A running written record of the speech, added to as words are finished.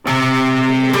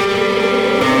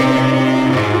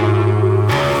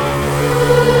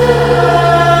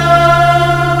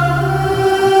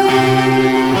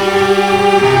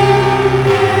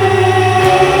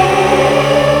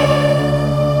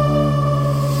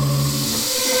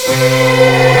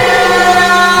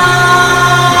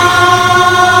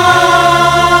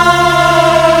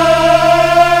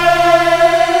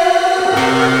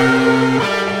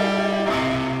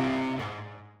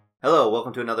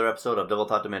Welcome to another episode of Double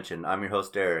Thought Dimension. I'm your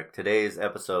host, Derek. Today's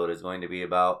episode is going to be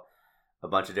about a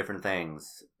bunch of different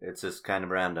things. It's just kind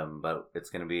of random, but it's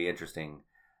going to be interesting.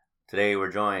 Today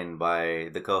we're joined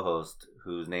by the co-host,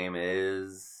 whose name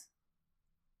is...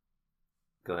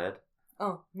 Go ahead.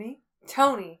 Oh, me?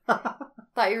 Tony.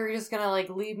 Thought you were just going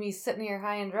to leave me sitting here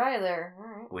high and dry there. All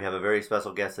right. We have a very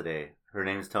special guest today. Her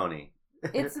name's Tony.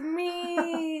 It's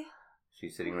me.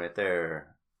 She's sitting right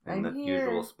there in I'm the here.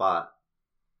 usual spot.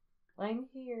 I'm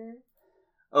here.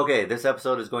 Okay, this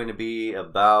episode is going to be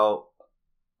about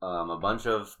a bunch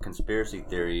of conspiracy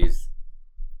theories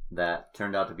that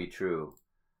turned out to be true.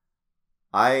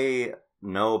 I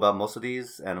know about most of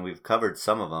these, and we've covered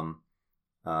some of them,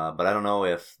 but I don't know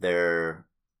if they're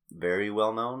very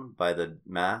well known by the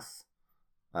mass.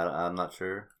 I'm not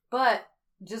sure. But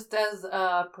just as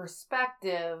a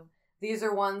perspective, these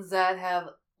are ones that have,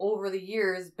 over the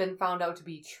years, been found out to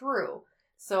be true.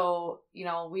 So,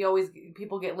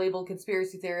 people get labeled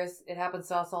conspiracy theorists. It happens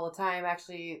to us all the time.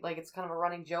 Actually, it's kind of a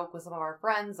running joke with some of our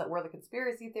friends that we're the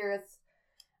conspiracy theorists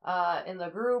in the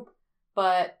group.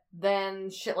 But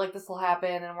then shit like this will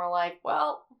happen, and we're like,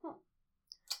 well,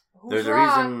 who's There's wrong? a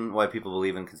reason why people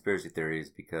believe in conspiracy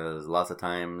theories, because lots of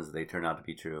times they turn out to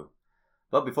be true.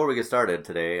 But before we get started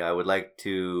today, I would like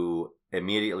to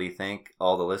immediately thank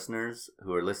all the listeners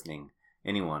who are listening.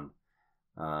 Anyone.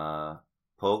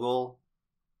 Pogel,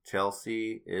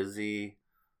 Chelsea, Izzy,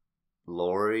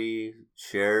 Lori,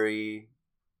 Sherry,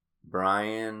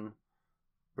 Brian,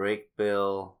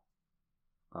 Breakbill,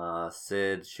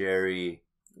 Sid, Sherry.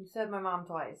 You said my mom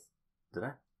twice. Did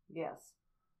I? Yes.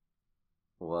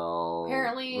 Well,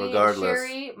 Apparently, regardless.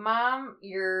 Sherry, Mom,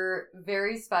 you're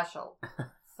very special.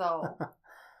 So.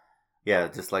 Yeah,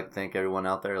 just like to thank everyone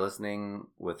out there listening.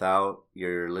 Without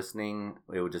your listening,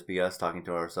 it would just be us talking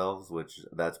to ourselves, which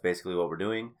that's basically what we're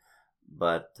doing.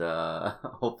 But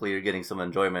hopefully you're getting some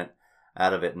enjoyment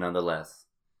out of it nonetheless.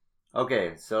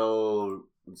 Okay, so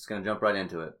I'm just going to jump right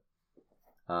into it.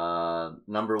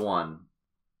 Number one,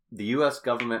 the U.S.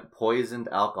 government poisoned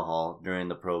alcohol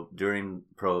during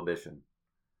Prohibition.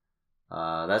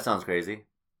 That sounds crazy.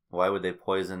 Why would the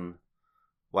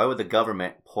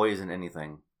government poison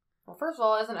anything? Well, first of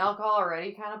all, isn't alcohol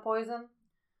already kind of poison?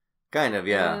 Kind of,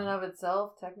 yeah. In and of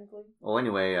itself, technically. Well,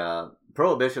 anyway,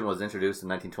 Prohibition was introduced in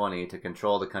 1920 to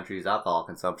control the country's alcohol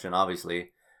consumption.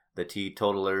 Obviously, the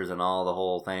teetotalers and all the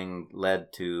whole thing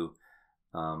led to,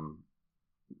 the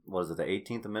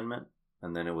 18th Amendment?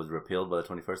 And then it was repealed by the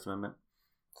 21st Amendment?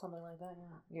 Something like that,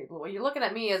 yeah. You're looking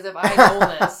at me as if I know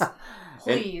this.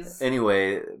 Please.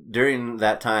 Anyway, during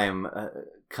that time,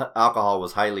 alcohol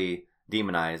was highly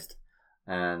demonized.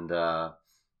 And...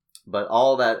 But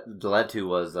all that led to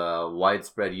was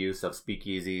widespread use of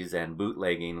speakeasies and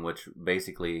bootlegging, which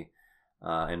basically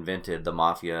invented the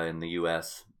mafia in the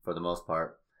U.S. for the most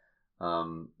part.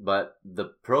 But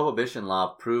the Prohibition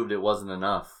law proved it wasn't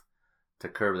enough to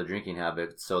curb the drinking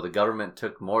habit, so the government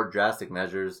took more drastic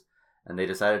measures, and they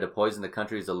decided to poison the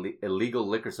country's illegal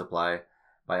liquor supply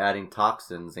by adding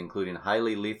toxins, including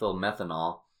highly lethal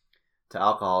methanol, to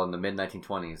alcohol in the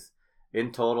mid-1920s.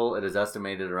 In total, it is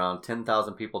estimated around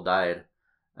 10,000 people died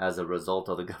as a result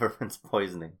of the government's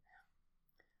poisoning.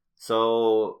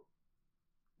 So,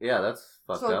 yeah, that's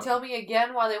fucked up. So tell me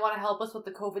again why they want to help us with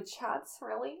the COVID shots,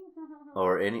 really?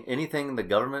 Or anything the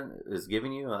government is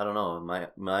giving you, I don't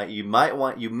know. You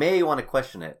may want to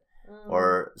question it,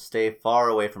 or stay far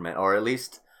away from it, or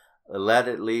let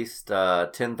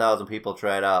 10,000 people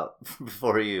try it out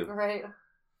before you. Right.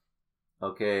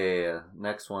 Okay,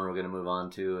 next one we're going to move on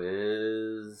to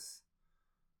is...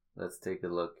 Let's take a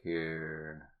look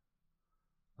here.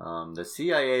 The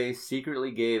CIA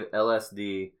secretly gave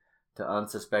LSD to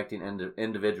unsuspecting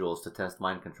individuals to test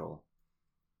mind control.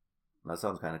 That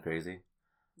sounds kind of crazy.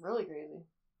 Really crazy.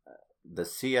 The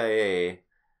CIA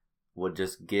would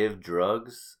just give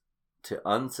drugs to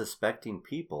unsuspecting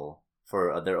people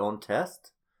for their own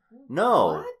test?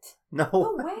 No. What? No.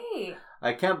 No way.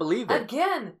 I can't believe it.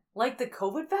 Again, like the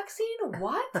COVID vaccine?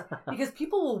 What? Because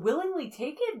people will willingly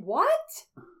take it? What?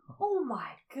 Oh my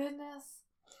goodness.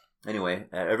 Anyway,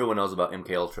 everyone knows about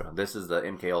MK Ultra. This is the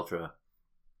MK Ultra.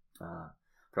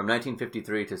 From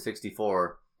 1953 to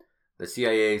 64, the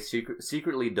CIA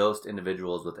secretly dosed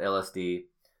individuals with LSD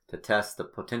to test the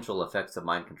potential effects of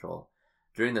mind control.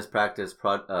 During this practice,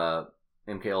 MK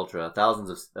Ultra,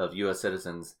 thousands of U.S.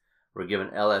 citizens were given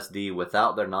LSD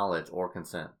without their knowledge or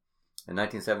consent. In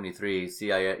 1973,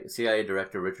 CIA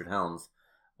Director Richard Helms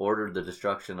ordered the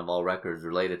destruction of all records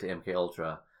related to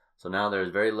MKUltra. So now there is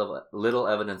very little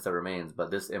evidence that remains, but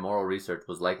this immoral research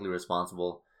was likely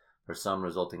responsible for some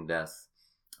resulting deaths.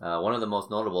 One of the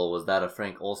most notable was that of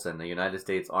Frank Olson, a United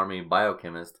States Army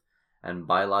biochemist and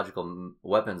biological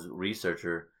weapons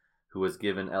researcher who was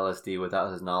given LSD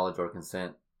without his knowledge or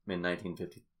consent in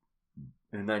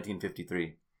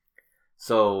 1953.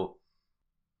 So,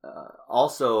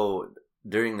 also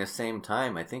during the same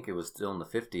time, I think it was still in the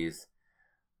 50s,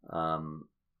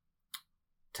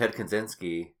 Ted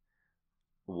Kaczynski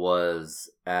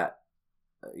was at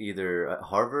either at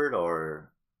Harvard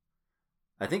or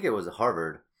I think it was at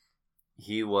Harvard.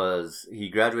 He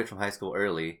graduated from high school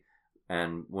early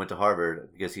and went to Harvard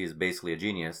because he's basically a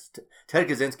genius. Ted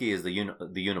Kaczynski is the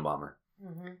Unabomber.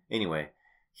 Mm-hmm. Anyway,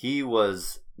 he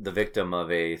was the victim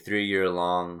of a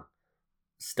 3-year-long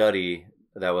study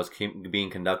that was being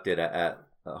conducted at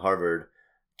Harvard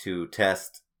to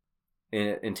test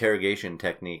interrogation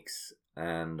techniques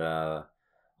and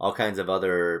all kinds of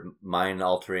other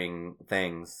mind-altering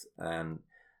things. And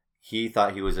he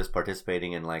thought he was just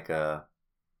participating in like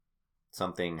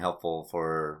something helpful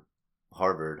for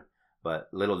Harvard. But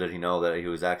little did he know that he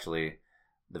was actually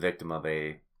the victim of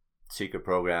a secret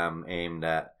program aimed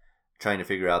at trying to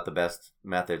figure out the best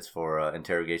methods for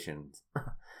interrogations.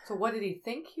 So what did he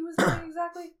think he was doing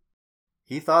exactly?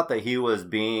 He thought that he was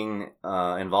being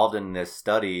involved in this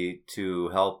study to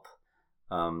help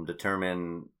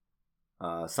determine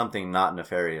something not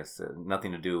nefarious,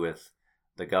 nothing to do with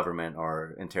the government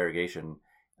or interrogation.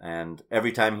 And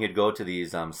every time he'd go to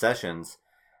these sessions,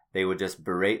 they would just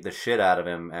berate the shit out of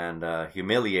him and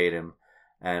humiliate him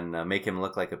and make him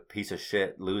look like a piece of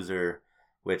shit loser,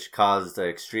 which caused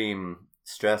extreme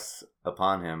stress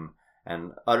upon him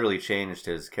and utterly changed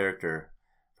his character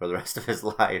for the rest of his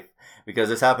life. Because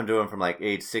this happened to him from like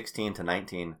age 16 to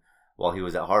 19 while he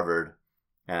was at Harvard.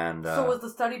 And so was the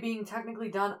study being technically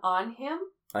done on him?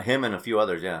 Him and a few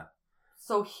others, yeah.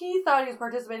 So he thought he was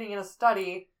participating in a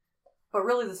study, but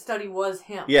really the study was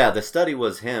him. Yeah, the study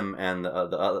was him and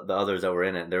the others that were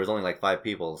in it. There was only like 5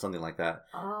 people, something like that.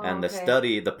 Oh, and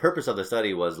okay. the purpose of the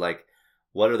study was like,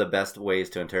 what are the best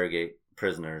ways to interrogate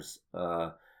prisoners?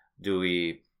 Do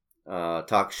we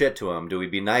talk shit to them? Do we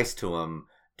be nice to them?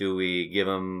 Do we give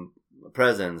them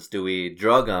presents? Do we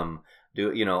drug them?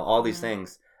 All these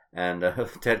things. And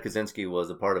Ted Kaczynski was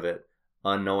a part of it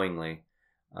unknowingly,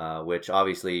 which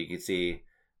obviously you could see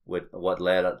with what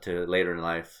led up to later in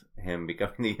life, him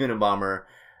becoming the Unabomber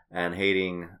and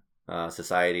hating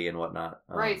society and whatnot.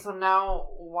 Right, so now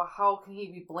how can he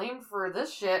be blamed for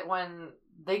this shit when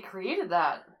they created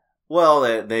that?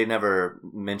 Well, they never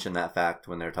mention that fact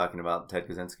when they're talking about Ted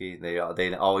Kaczynski.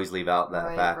 They always leave out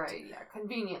that fact. Right, yeah,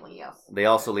 conveniently, yes. They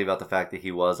also leave out the fact that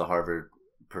he was a Harvard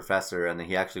professor and that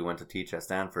he actually went to teach at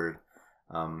Stanford.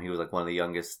 He was like one of the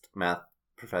youngest math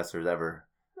professors ever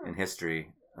in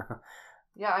history.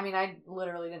 Yeah, I mean, I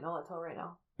literally didn't know that till right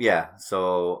now. Yeah,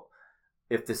 so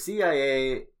if the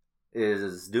CIA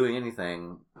is doing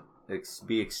anything,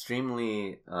 be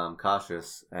extremely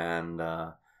cautious and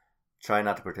try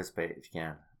not to participate if you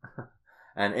can.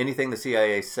 And anything the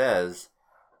CIA says,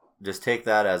 just take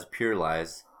that as pure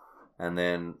lies. And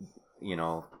then,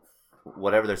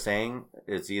 whatever they're saying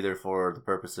is either for the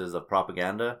purposes of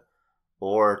propaganda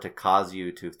or to cause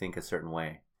you to think a certain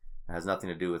way. It has nothing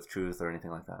to do with truth or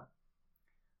anything like that.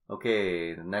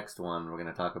 Okay, the next one we're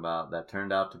going to talk about that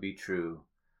turned out to be true.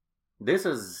 This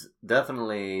is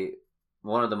definitely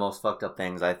one of the most fucked up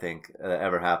things I think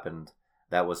ever happened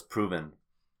that was proven.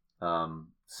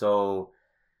 So,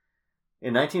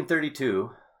 in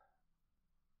 1932,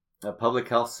 a public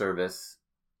health service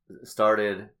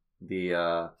started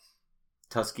the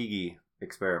Tuskegee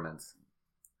experiments.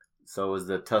 So it was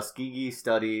the Tuskegee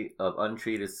study of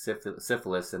untreated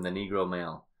syphilis in the Negro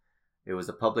male. It was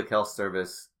a public health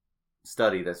service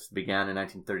study that began in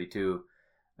 1932,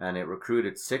 and it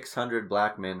recruited 600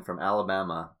 black men from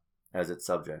Alabama as its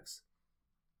subjects.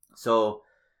 So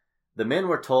the men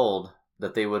were told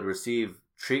that they would receive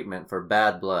treatment for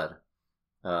bad blood,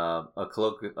 a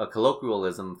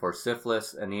colloquialism for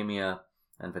syphilis, anemia,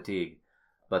 and fatigue,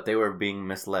 but they were being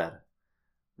misled.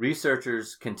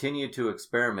 Researchers continued to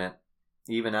experiment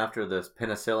even after the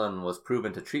penicillin was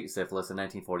proven to treat syphilis in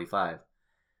 1945.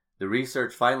 The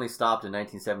research finally stopped in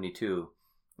 1972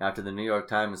 after the New York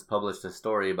Times published a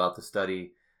story about the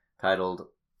study titled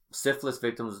 "Syphilis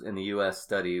Victims in the U.S.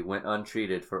 Study Went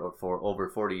Untreated for over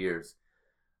 40 years.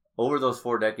 Over those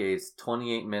 4 decades,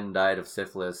 28 men died of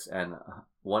syphilis and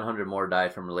 100 more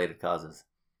died from related causes."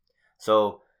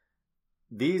 So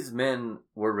these men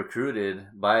were recruited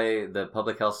by the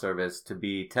Public Health Service to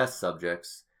be test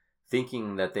subjects,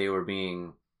 thinking that they were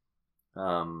being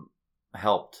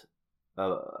helped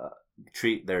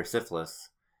treat their syphilis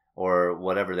or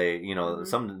whatever they,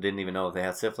 some didn't even know if they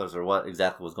had syphilis or what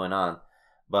exactly was going on.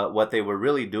 But what they were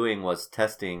really doing was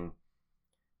testing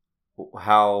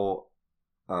how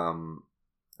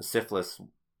syphilis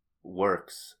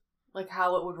works. Like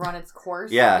how it would run its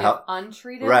course if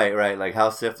untreated? Right. Like how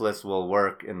syphilis will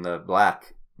work in the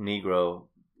black Negro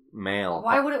male.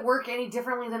 Why would it work any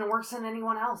differently than it works in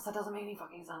anyone else? That doesn't make any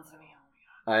fucking sense to me.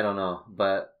 I don't know.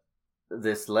 But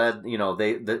this led,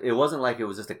 it wasn't like it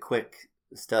was just a quick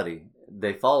study.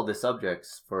 They followed the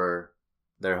subjects for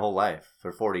their whole life,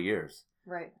 for 40 years.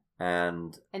 Right.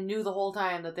 And knew the whole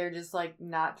time that they're just like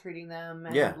not treating them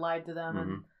and lied to them.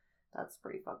 And that's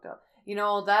pretty fucked up.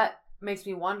 That makes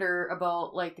me wonder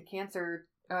about like the cancer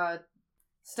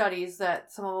studies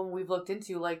that some of them we've looked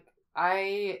into. Like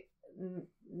I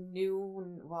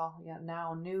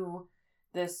now knew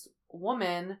this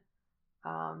woman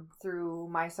through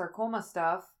my sarcoma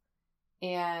stuff,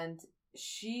 and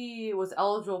she was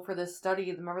eligible for this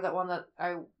study. Remember that one that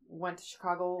I went to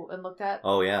Chicago and looked at?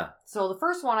 Oh yeah. So the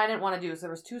first one I didn't want to do. So there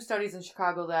was 2 studies in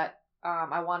Chicago that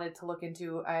I wanted to look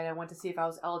into, and I went to see if I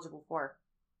was eligible for.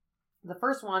 The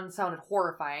first one sounded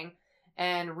horrifying,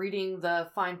 and reading the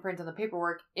fine print and the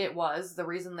paperwork, it was. The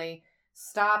reason they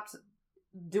stopped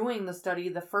doing the study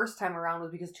the first time around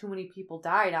was because too many people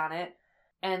died on it,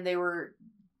 and they were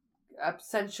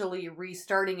essentially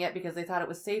restarting it because they thought it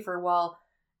was safer. Well,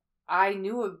 I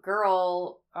knew a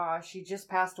girl, she just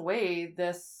passed away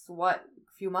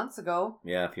few months ago?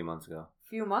 Yeah, a few months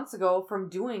ago. From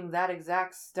doing that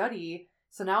exact study.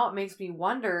 So now it makes me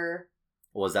wonder...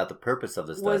 Was that the purpose of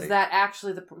the study? Was that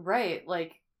actually right?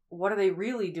 Like, what are they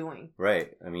really doing?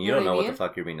 Right. I mean, you don't know what the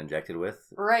fuck you're being injected with.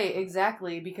 Right,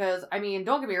 exactly. Because, I mean,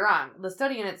 don't get me wrong. The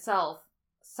study in itself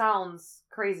sounds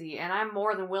crazy. And I'm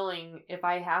more than willing, if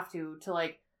I have to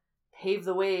like, pave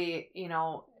the way,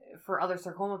 for other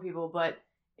sarcoma people. But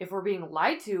if we're being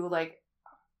lied to, like,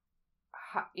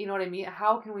 you know what I mean?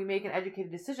 How can we make an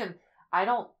educated decision? I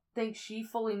don't think she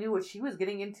fully knew what she was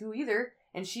getting into either.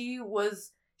 And she'd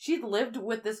lived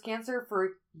with this cancer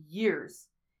for years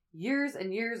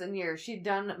and years and years. She'd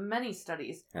done many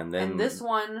studies. And this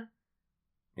one...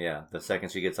 Yeah, the second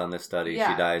she gets on this study,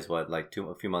 she dies,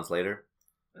 a few months later?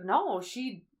 No,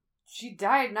 she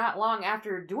died not long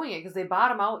after doing it because they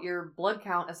bottom out your blood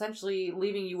count, essentially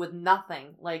leaving you with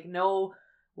nothing. Like, no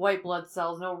white blood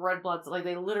cells, no red blood cells. Like,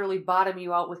 they literally bottom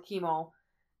you out with chemo.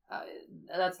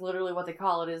 That's literally what they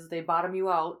call it, is they bottom you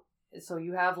out. So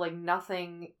you have, like,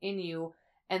 nothing in you.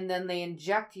 And then they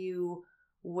inject you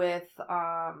with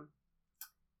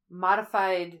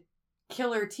modified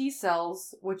killer T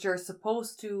cells, which are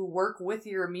supposed to work with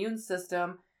your immune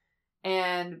system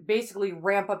and basically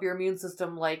ramp up your immune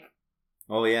system like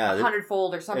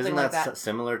 100-fold or something like that. Isn't that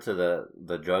similar to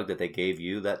the drug that they gave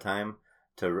you that time?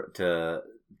 To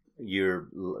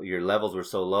your levels were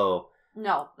so low.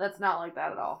 No, that's not like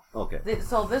that at all. Okay.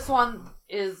 So this one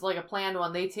is like a planned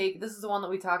one. This is the one that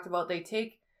we talked about. They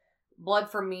take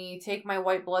blood from me, take my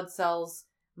white blood cells,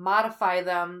 modify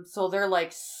them so they're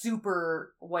like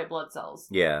super white blood cells.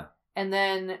 Yeah. And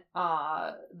then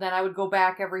I would go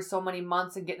back every so many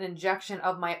months and get an injection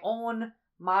of my own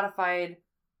modified,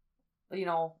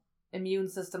 immune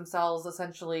system cells,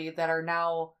 essentially, that are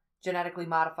now genetically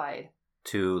modified.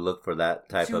 To look for that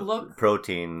type of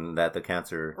protein that the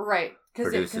cancer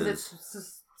produces. Because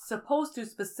it's supposed to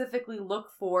specifically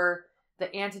look for the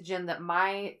antigen that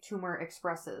my tumor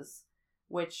expresses.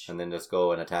 And then just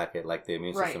go and attack it like the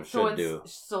immune system should do.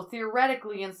 So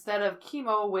theoretically, instead of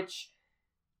chemo, which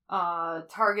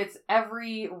targets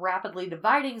every rapidly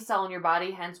dividing cell in your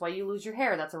body, hence why you lose your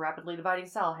hair, that's a rapidly dividing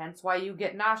cell, hence why you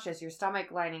get nauseous, your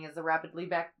stomach lining is a rapidly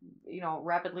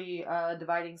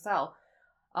dividing cell.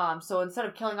 So instead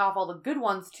of killing off all the good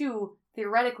ones too,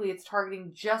 theoretically it's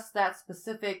targeting just that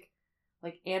specific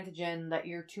like antigen that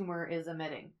your tumor is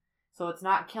emitting. So it's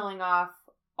not killing off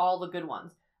all the good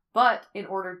ones. But in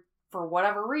order, for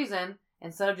whatever reason,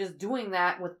 instead of just doing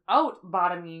that without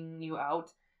bottoming you out,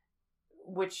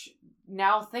 which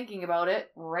now thinking about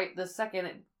it, right this second,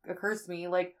 it occurs to me,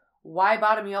 like, why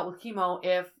bottom you out with chemo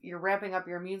if you're ramping up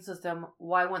your immune system?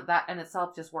 Why wouldn't that in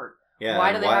itself just work? Yeah,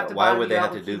 why would they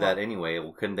have to do that anyway?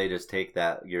 Well, couldn't they just take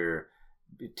your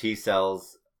T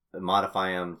cells,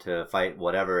 modify them to fight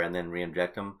whatever, and then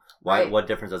re-inject them? Why? Right. What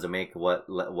difference does it make what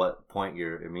point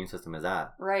your immune system is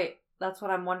at? Right. That's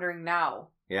what I'm wondering now.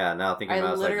 Yeah, now thinking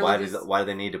about it, why do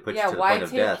they need to put you to the point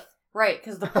of death? Right,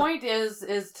 because the point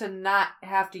is to not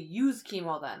have to use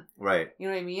chemo then. Right. You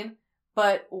know what I mean?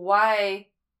 But why,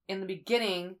 in the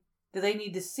beginning, do they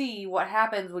need to see what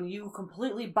happens when you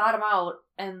completely bottom out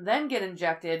and then get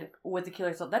injected with the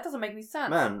killer cell? That doesn't make any sense.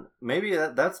 Man, maybe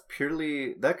that's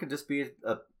purely, that could just be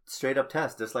a straight up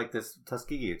test, just like this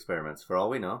Tuskegee experiments, for all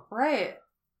we know. Right.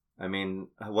 I mean,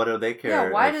 what do they care?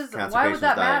 Yeah, why would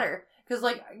that matter? Because,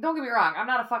 like, don't get me wrong, I'm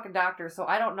not a fucking doctor, so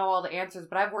I don't know all the answers,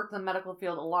 but I've worked in the medical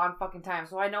field a long fucking time,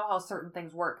 so I know how certain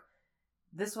things work.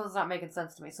 This one's not making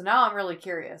sense to me, so now I'm really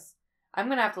curious. I'm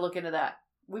gonna have to look into that.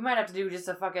 We might have to do just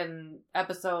a fucking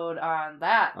episode on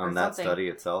that. On that study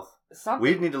itself? Something.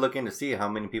 We need to look in to see how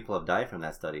many people have died from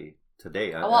that study to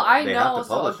date. Well, I they know, have to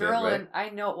so a publish girl, it, right?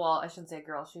 I shouldn't say a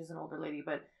girl, she's an older lady,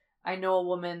 but I know a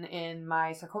woman in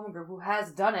my sarcoma group who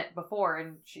has done it before,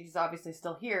 and she's obviously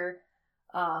still here.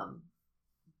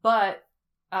 But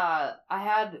I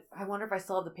wonder if I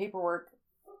still have the paperwork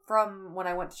from when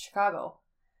I went to Chicago,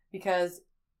 because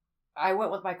I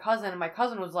went with my cousin, and my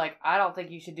cousin was like, I don't think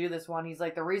you should do this one. He's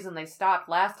like, the reason they stopped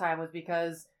last time was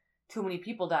because too many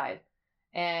people died,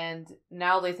 and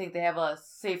now they think they have a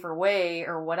safer way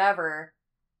or whatever,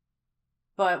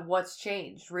 but what's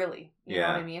changed, really? You know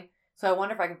what I mean? So I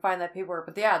wonder if I can find that paperwork.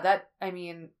 But yeah,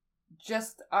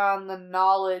 just on the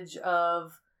knowledge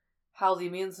of how the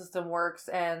immune system works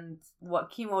and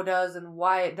what chemo does and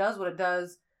why it does what it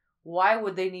does, why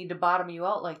would they need to bottom you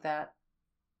out like that?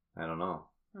 I don't know.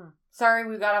 Sorry,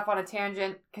 we got off on a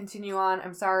tangent. Continue on.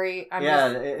 I'm sorry.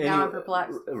 I'm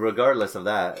perplexed. Regardless of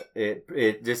that,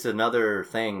 it just another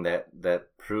thing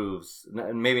that proves,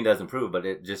 maybe doesn't prove, but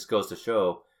it just goes to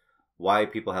show why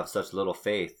people have such little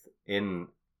faith in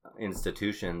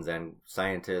institutions and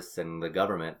scientists and the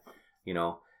government. You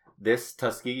know, this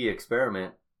Tuskegee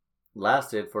experiment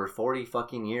lasted for 40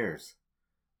 fucking years.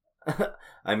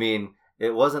 I mean,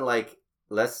 it wasn't like,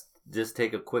 let's just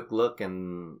take a quick look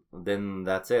and then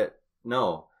that's it.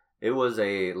 No, it was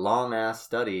a long ass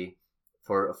study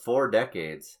for 4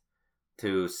 decades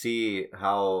to see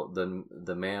how the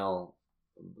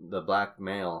black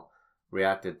male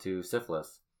reacted to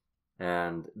syphilis.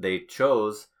 And they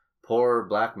chose poor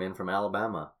black men from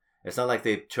Alabama. It's not like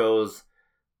they chose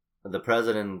the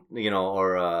president,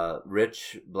 or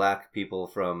rich black people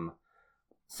from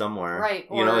somewhere. Right.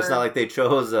 It's not like they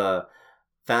chose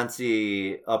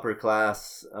fancy upper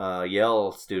class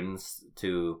Yale students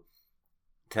to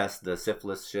test the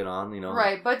syphilis shit on,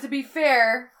 Right, but to be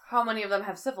fair, how many of them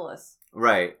have syphilis?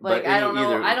 Right. Like, I don't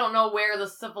know. I don't know where the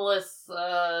syphilis.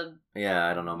 Yeah,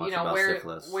 I don't know much about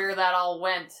syphilis. Where that all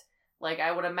went. Like,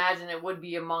 I would imagine it would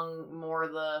be among more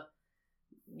the,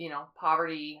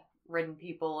 poverty-ridden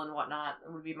people and whatnot.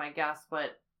 It would be my guess,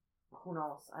 but who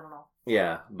knows? I don't know.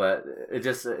 Yeah, but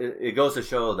it goes to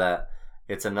show that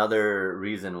it's another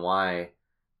reason why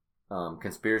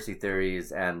conspiracy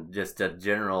theories and just a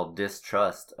general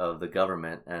distrust of the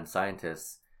government and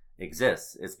scientists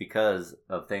exists. It's because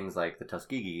of things like the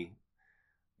Tuskegee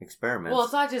experiments. Well,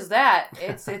 it's not just that.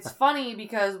 It's funny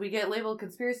because we get labeled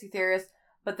conspiracy theorists,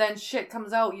 but then shit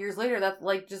comes out years later.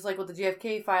 That's just like with the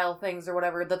JFK file things or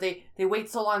whatever, that they wait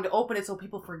so long to open it so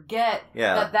people forget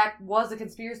that was a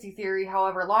conspiracy theory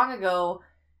however long ago,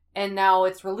 and now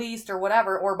it's released or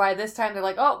whatever. Or by this time they're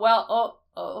like,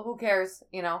 who cares?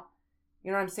 You know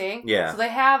what I'm saying? Yeah. So they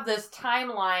have this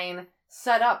timeline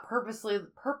set up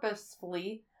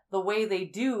purposefully the way they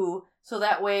do, so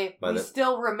that way we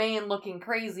still remain looking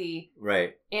crazy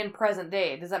right in present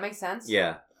day. Does that make sense?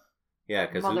 Yeah. Yeah,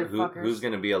 because who's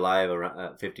going to be alive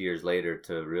around 50 years later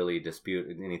to really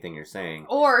dispute anything you're saying?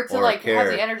 Or to have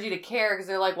the energy to care because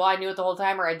they're like, well, I knew it the whole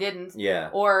time or I didn't. Yeah.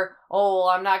 Or,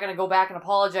 I'm not going to go back and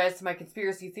apologize to my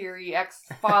conspiracy theory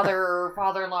ex-father or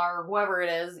father-in-law or whoever it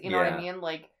is. You know what I mean?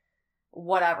 Like,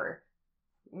 whatever.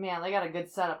 Man, they got a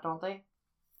good setup, don't they?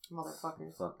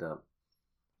 Motherfuckers. Fucked up.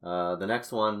 The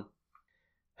next one.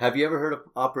 Have you ever heard of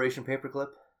Operation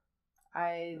Paperclip?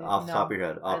 Off the top of your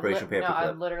head, Operation Paperclip. No,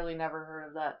 I've literally never heard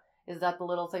of that. Is that the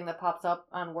little thing that pops up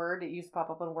on Word? It used to pop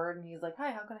up on Word, and he's like,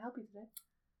 "Hi, how can I help you today?"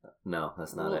 No,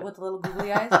 that's not it. With the little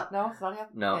googly eyes? No, it's not him.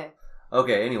 No.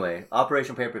 Okay. Anyway,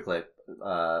 Operation Paperclip.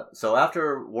 So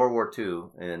after World War II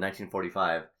in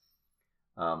 1945,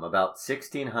 about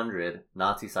 1,600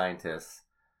 Nazi scientists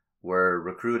were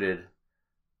recruited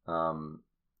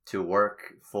to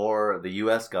work for the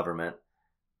U.S. government.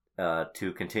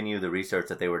 To continue the research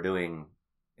that they were doing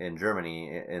in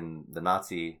Germany, in the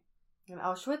Nazi... In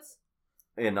Auschwitz?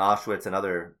 In Auschwitz and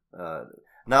other...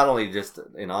 not only just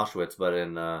in Auschwitz, but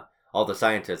in all the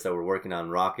scientists that were working on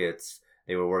rockets.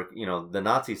 They were the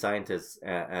Nazi scientists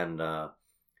and the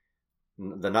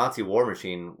Nazi war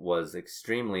machine was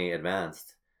extremely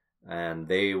advanced. And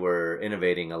they were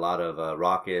innovating a lot of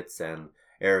rockets and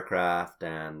aircraft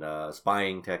and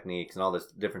spying techniques and all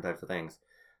this different types of things.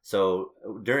 So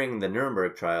during the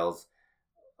Nuremberg trials,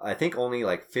 I think only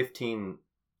like 15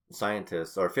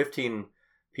 scientists or 15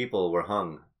 people were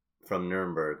hung from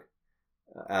Nuremberg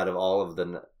out of all of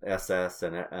the SS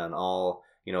and all,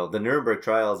 the Nuremberg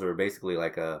trials were basically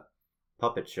like a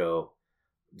puppet show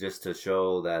just to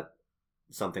show that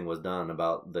something was done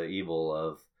about the evil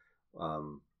of,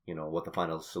 what the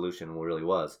final solution really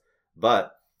was.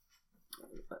 But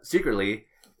secretly,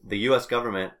 the U.S.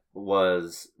 government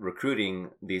was recruiting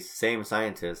these same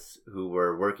scientists who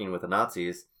were working with the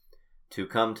Nazis to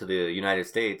come to the United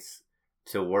States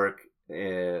to work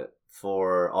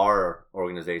for our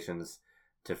organizations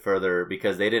to further,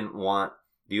 because the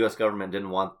U.S. government didn't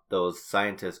want those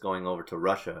scientists going over to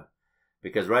Russia,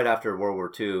 because right after World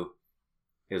War II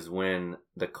is when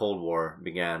the Cold War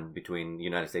began between the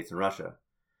United States and Russia.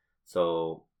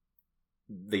 So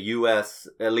the U.S.,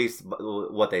 at least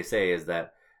what they say, is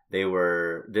that they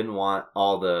didn't want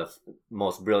all the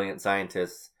most brilliant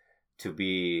scientists to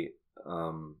be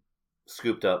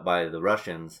scooped up by the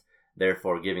Russians,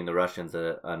 therefore giving the Russians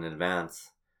an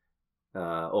advance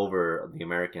over the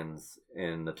Americans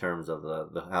in the terms of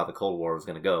how the Cold War was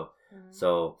going to go. Mm-hmm.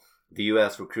 So the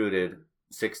U.S. recruited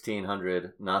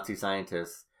 1,600 Nazi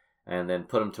scientists and then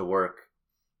put them to work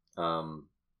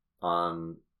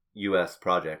on U.S.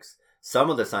 projects. Some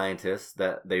of the scientists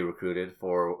that they recruited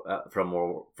from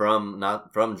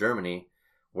Germany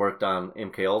worked on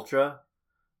MKUltra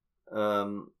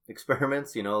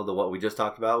experiments. What we just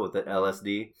talked about with the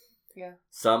LSD. Yeah.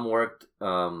 Some worked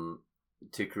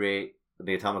to create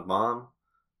the atomic bomb.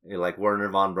 Like Werner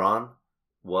von Braun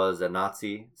was a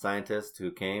Nazi scientist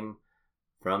who came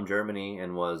from Germany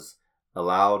and was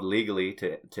allowed legally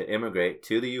to immigrate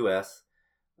to the U.S.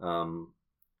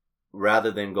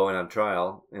 Rather than going on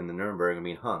trial in the Nuremberg and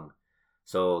being hung.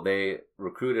 So they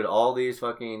recruited all these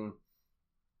fucking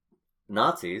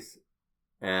Nazis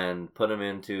and put them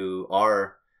into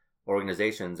our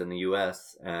organizations in the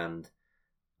U.S. and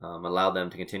allowed them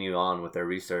to continue on with their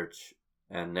research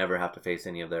and never have to face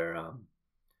any of their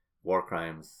war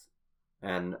crimes.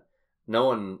 And no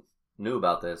one knew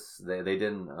about this. They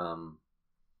didn't.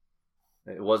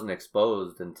 It wasn't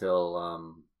exposed until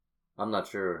I'm not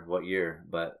sure what year,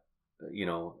 but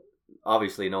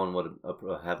obviously no one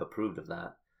would have approved of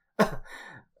that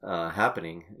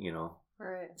happening.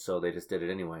 Right. So they just did it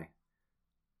anyway.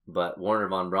 But Werner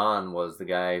von Braun was the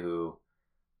guy who,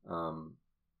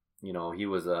 he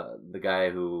was the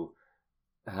guy who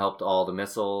helped all the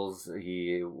missiles.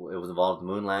 He was involved in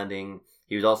the moon landing.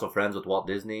 He was also friends with Walt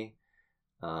Disney.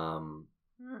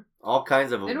 All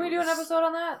kinds of. Didn't we do an episode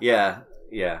on that?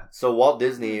 Yeah. So Walt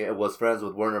Disney was friends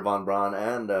with Werner von Braun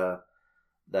and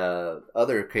the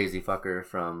other crazy fucker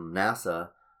from NASA.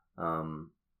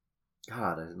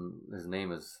 God, his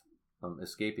name is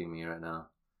escaping me right now.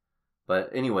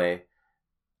 But anyway,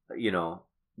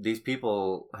 these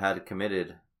people had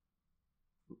committed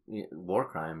war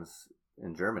crimes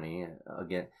in Germany.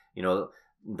 Again,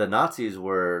 the Nazis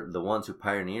were the ones who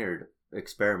pioneered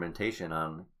experimentation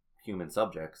on human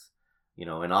subjects. In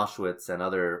Auschwitz and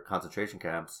other concentration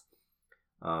camps,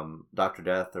 Dr.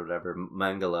 Death or whatever,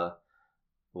 Mengele,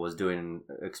 was doing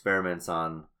experiments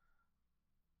on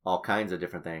all kinds of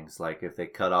different things. Like if they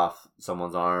cut off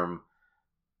someone's arm,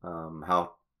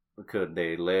 how could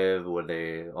they live? Would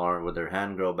their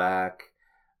hand grow back?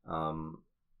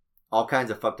 All kinds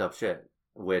of fucked up shit,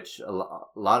 which a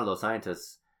lot of those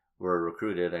scientists were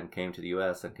recruited and came to the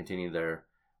U.S. and continued their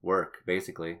work,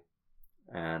 basically.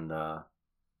 And,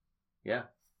 yeah.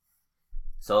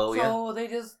 So they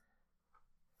just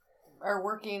are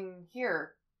working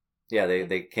here. Yeah,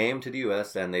 they came to the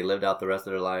U.S. and they lived out the rest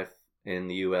of their life in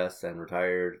the U.S. and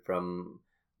retired from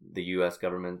the U.S.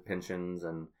 government pensions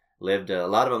and lived. A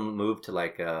lot of them moved to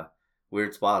like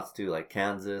weird spots too, like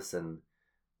Kansas and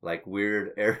like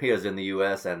weird areas in the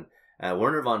U.S. And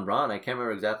Werner von Braun, I can't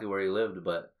remember exactly where he lived,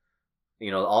 but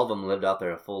all of them lived out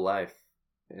there a full life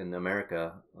in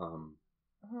America.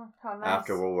 How nice.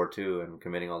 After World War II and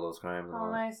committing all those crimes. How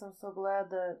nice! I'm so glad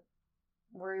that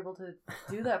we're able to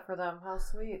do that for them. How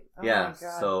sweet! Oh yeah. My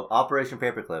God. So Operation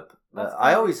Paperclip.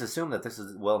 I always assume that this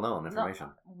is well-known information.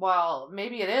 No, well,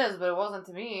 maybe it is, but it wasn't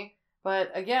to me.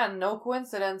 But again, no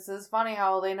coincidence. It's funny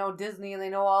how they know Disney and they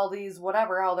know all these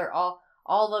whatever. How they're all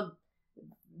the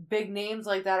big names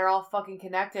like that are all fucking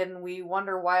connected, and we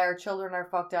wonder why our children are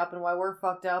fucked up and why we're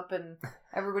fucked up and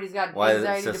everybody's got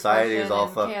anxiety, society is all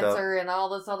fucked cancer up and all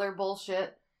this other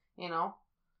bullshit.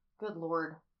 Good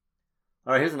Lord.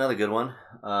 All right, here's another good one.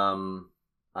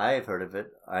 I've heard of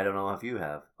it. I don't know if you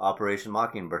have. Operation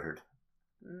Mockingbird.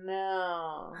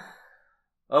 No.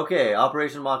 Okay,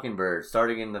 Operation Mockingbird,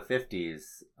 starting in the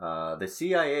 50s. The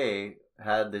CIA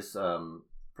had this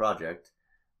project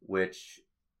which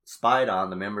spied on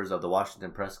the members of the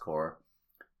Washington Press Corps.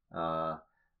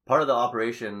 Part of the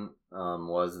operation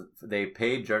was they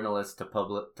paid journalists to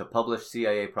publish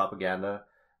CIA propaganda.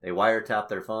 They wiretapped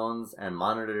their phones and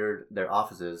monitored their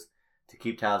offices to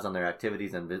keep tabs on their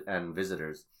activities and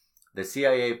visitors. The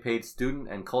CIA paid student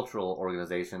and cultural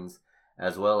organizations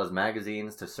as well as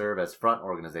magazines to serve as front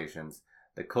organizations.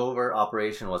 The covert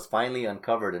operation was finally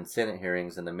uncovered in Senate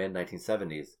hearings in the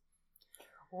mid-1970s.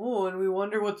 Oh, and we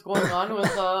wonder what's going on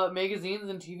with magazines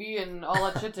and TV and all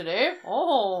that shit today?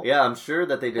 Oh. Yeah, I'm sure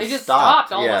that they just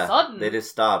stopped all of a sudden. They just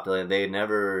stopped. They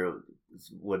never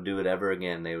would do it ever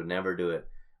again. They would never do it.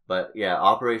 But yeah,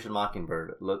 Operation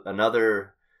Mockingbird. Look,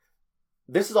 another...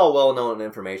 This is all well-known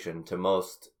information to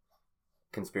most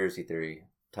conspiracy theory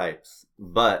types.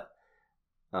 But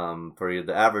for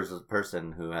the average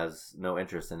person who has no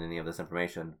interest in any of this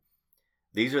information,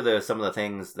 these are some of the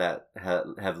things that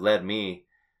have led me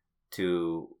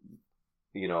to,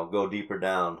 go deeper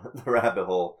down the rabbit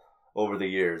hole over the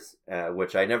years,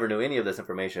 which I never knew any of this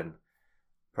information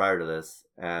prior to this.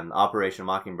 And Operation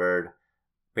Mockingbird,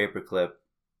 Paperclip,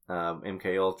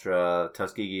 MK Ultra,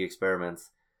 Tuskegee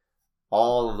experiments,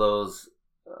 all of those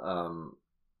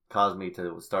caused me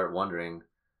to start wondering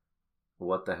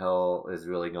what the hell is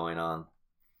really going on.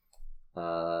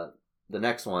 The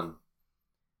next one,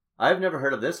 I've never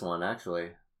heard of this one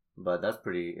actually, but that's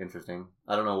pretty interesting.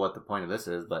 I don't know what the point of this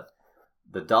is, but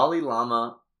the Dalai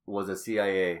Lama was a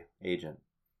CIA agent.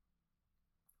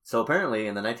 So apparently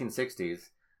in the 1960s,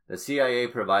 the CIA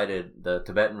provided the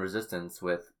Tibetan resistance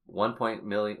with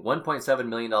 $1.7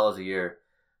 million a year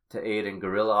to aid in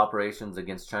guerrilla operations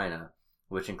against China,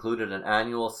 which included an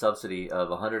annual subsidy of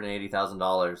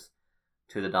 $180,000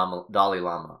 to the Dalai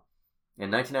Lama. In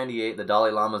 1998, the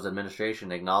Dalai Lama's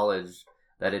administration acknowledged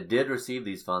that it did receive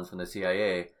these funds from the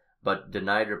CIA, but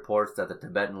denied reports that the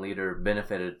Tibetan leader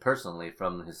benefited personally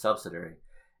from his subsidy.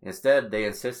 Instead, they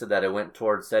insisted that it went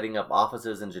towards setting up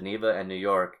offices in Geneva and New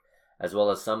York, as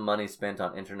well as some money spent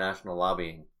on international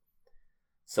lobbying.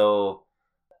 So,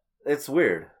 it's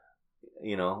weird,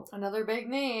 Another big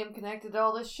name connected to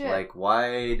all this shit. Like,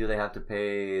 why do they have to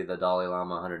pay the Dalai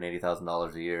Lama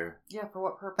 $180,000 a year? Yeah, for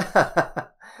what purpose?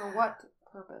 For what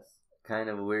purpose? Kind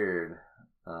of weird.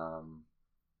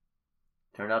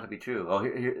 Turned out to be true. Oh,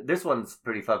 here, this one's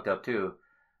pretty fucked up too,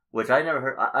 which I never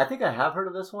heard. I think I have heard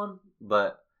of this one,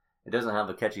 but it doesn't have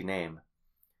a catchy name.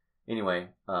 Anyway,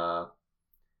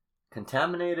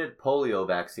 contaminated polio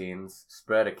vaccines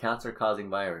spread a cancer-causing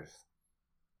virus.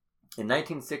 In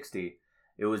 1960,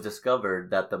 it was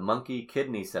discovered that the monkey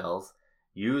kidney cells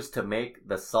used to make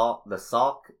the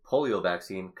Salk polio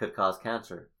vaccine could cause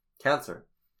cancer.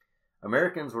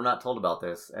 Americans were not told about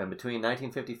this, and between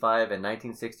 1955 and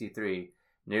 1963,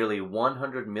 nearly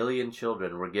 100 million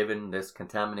children were given this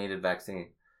contaminated vaccine.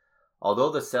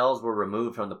 Although the cells were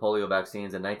removed from the polio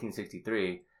vaccines in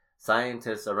 1963,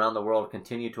 scientists around the world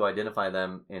continue to identify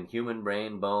them in human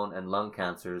brain, bone, and lung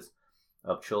cancers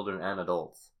of children and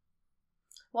adults.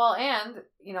 Well, and,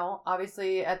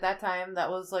 obviously at that time that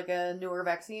was like a newer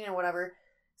vaccine or whatever.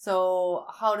 So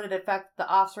how did it affect the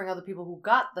offspring of the people who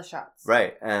got the shots?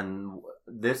 Right, and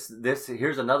this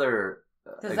here's another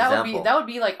because example. that would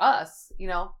be like us,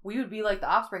 we would be like the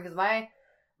offspring. Because my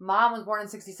mom was born in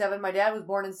 1967, my dad was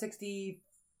born in 1960.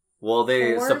 Well,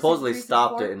 they supposedly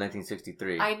stopped it in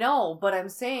 1963. I know, but I'm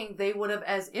saying they would have,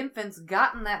 as infants,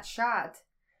 gotten that shot.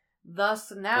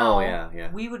 Thus now,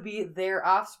 we would be their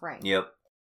offspring. Yep.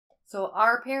 So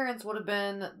our parents would have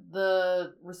been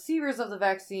the receivers of the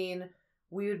vaccine.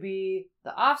 We would be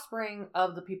the offspring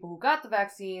of the people who got the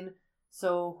vaccine.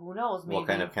 So who knows? Maybe. What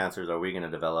kind of cancers are we going to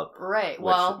develop? Right.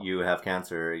 You have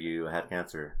cancer. You had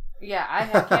cancer. Yeah, I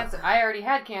had cancer. I already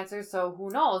had cancer. So who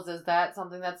knows? Is that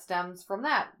something that stems from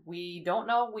that? We don't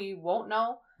know. We won't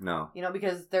know. No.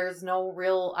 Because there's no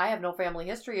real. I have no family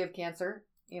history of cancer.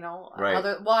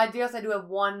 Right. I guess I do have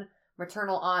one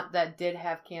maternal aunt that did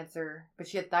have cancer, but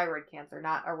she had thyroid cancer,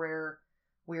 not a rare,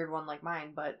 weird one like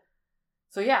mine. But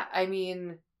so yeah, I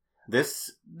mean,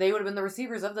 they would have been the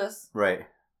receivers of this, right?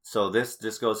 So this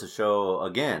just goes to show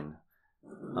again,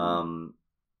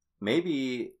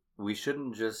 maybe we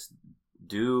shouldn't just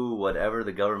do whatever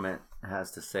the government has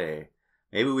to say.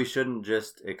 Maybe we shouldn't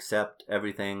just accept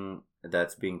everything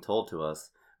that's being told to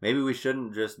us. Maybe we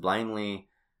shouldn't just blindly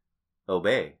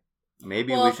obey.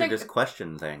 Maybe we should just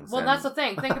question things. Well, that's the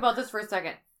thing. Think about this for a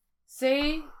second.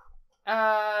 Say, you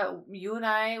and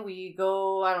I, we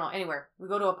go, I don't know, anywhere. We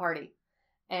go to a party.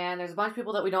 And there's a bunch of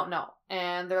people that we don't know.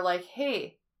 And they're like,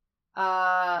 hey,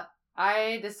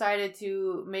 I decided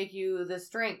to make you this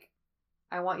drink.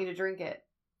 I want you to drink it.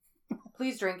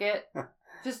 Please drink it.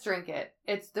 Just drink it.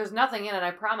 There's nothing in it,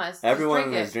 I promise.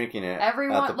 Everyone is drinking it at the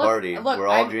look, party. Look, we're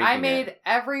all drinking I made it.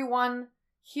 everyone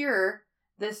here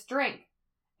this drink.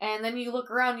 And then you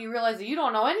look around and you realize that you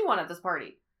don't know anyone at this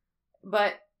party.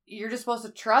 But you're just supposed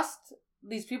to trust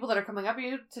these people that are coming up to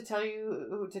you to tell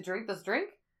you to drink this drink?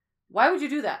 Why would you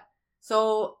do that?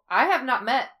 So, I have not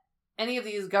met any of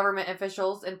these government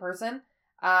officials in person.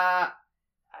 I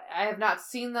have not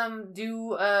seen them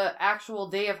do a actual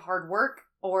day of hard work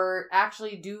or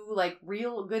actually do like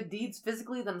real good deeds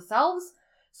physically themselves.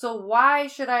 So why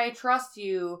should I trust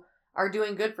you are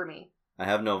doing good for me? I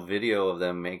have no video of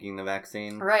them making the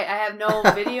vaccine. Right, I have no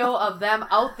video of them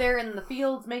out there in the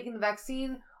fields making the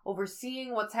vaccine,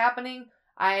 overseeing what's happening.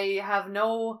 I have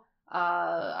no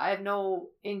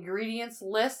ingredients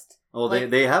list. Oh,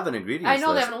 they have an ingredients list. I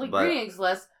know they have an ingredients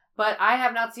list, but I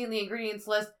have not seen the ingredients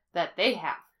list that they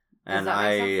have. And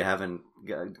I haven't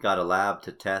got a lab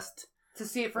to test to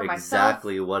see it for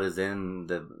exactly myself. What is in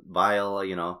the vial,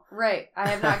 you know. Right. I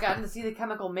have not gotten to see the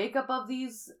chemical makeup of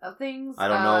these things. I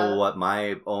don't know what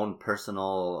my own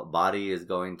personal body is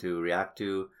going to react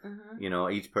to. Mm-hmm. You know,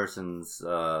 each person's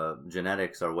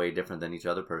genetics are way different than each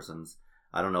other person's.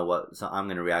 I don't know what I'm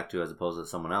going to react to as opposed to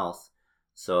someone else.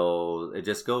 So it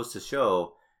just goes to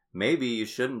show maybe you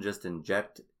shouldn't just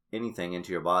inject anything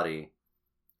into your body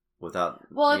without,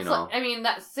 well, it's like, I mean,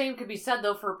 that same could be said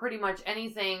though for pretty much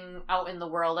anything out in the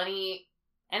world,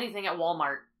 anything at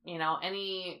Walmart, you know,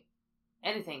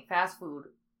 anything, fast food,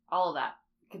 all of that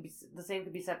could be the same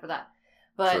could be said for that.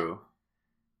 But True.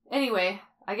 Anyway,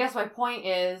 I guess my point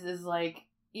is like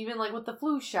even like with the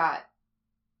flu shot,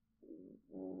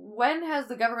 when has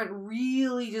the government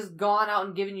really just gone out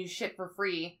and given you shit for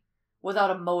free without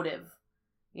a motive?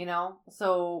 You know,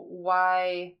 so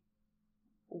why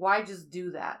just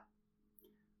do that?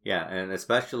 Yeah, and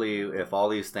especially if all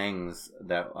these things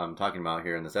that I'm talking about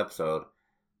here in this episode,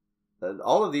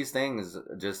 all of these things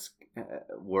just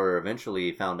were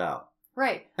eventually found out.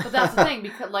 Right, but that's the thing,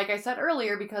 because like I said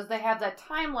earlier, because they have that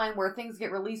timeline where things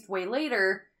get released way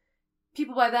later,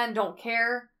 people by then don't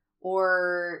care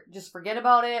or just forget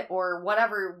about it or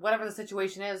whatever the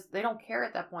situation is, they don't care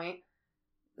at that point.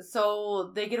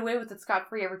 So they get away with it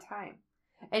scot-free every time.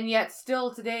 And yet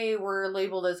still today we're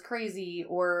labeled as crazy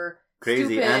or crazy,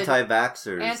 stupid,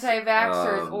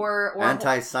 anti-vaxxers, or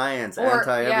anti-science,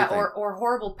 anti-everything. Or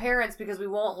horrible parents because we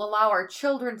won't allow our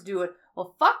children to do it.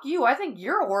 Well, fuck you. I think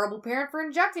you're a horrible parent for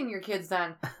injecting your kids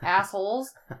then,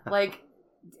 assholes. Like,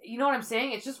 you know what I'm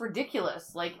saying? It's just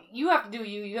ridiculous. Like, you have to do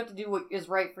you have to do what is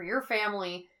right for your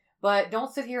family, but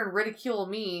don't sit here and ridicule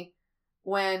me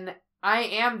when I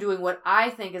am doing what I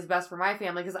think is best for my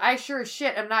family, because I sure as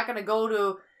shit am not going to go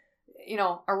to, you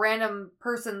know, a random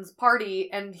person's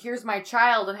party and here's my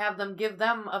child and have them give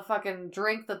them a fucking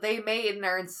drink that they made and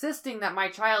are insisting that my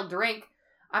child drink.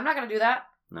 I'm not going to do that.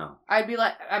 No. I'd be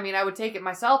like, I mean, I would take it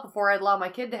myself before I'd allow my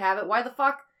kid to have it. Why the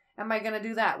fuck am I going to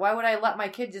do that? Why would I let my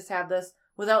kid just have this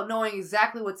without knowing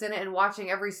exactly what's in it and watching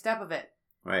every step of it?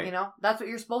 Right. You know, that's what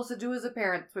you're supposed to do as a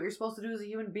parent. It's what you're supposed to do as a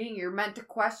human being. You're meant to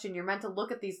question. You're meant to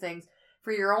look at these things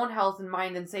for your own health and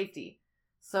mind and safety.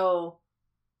 So,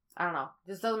 I don't know.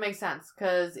 It just doesn't make sense.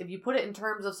 Because if you put it in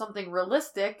terms of something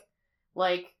realistic,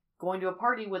 like going to a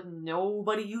party with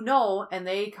nobody you know, and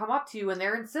they come up to you and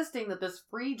they're insisting that this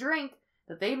free drink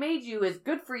that they made you is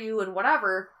good for you and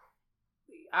whatever,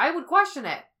 I would question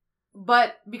it.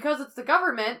 But because it's the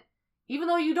government, even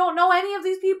though you don't know any of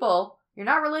these people, you're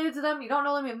not related to them, you don't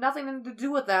know them, you have nothing to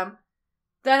do with them,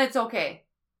 then it's okay.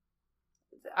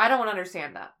 I don't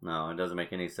understand that. No, it doesn't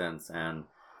make any sense. And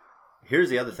here's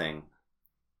the other thing.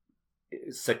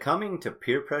 Succumbing to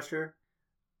peer pressure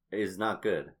is not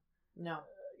good. No.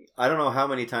 I don't know how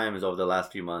many times over the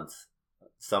last few months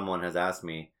someone has asked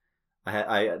me that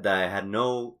I had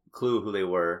no clue who they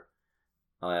were.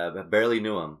 I barely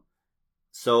knew them.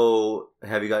 So,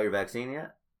 have you got your vaccine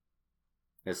yet?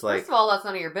 It's like, first of all, that's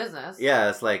none of your business. Yeah,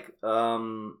 it's like,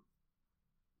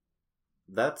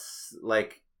 that's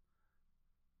like,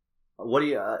 what do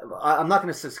you? I'm not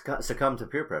going to succumb to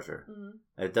peer pressure.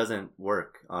 Mm-hmm. It doesn't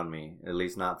work on me, at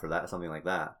least not for that something like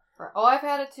that. Oh, I've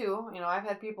had it too. You know, I've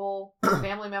had people,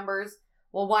 family members.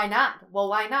 Well, why not?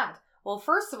 Well,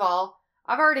 first of all,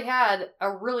 I've already had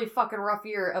a really fucking rough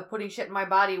year of putting shit in my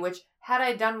body. Which, had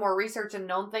I done more research and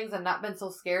known things and not been so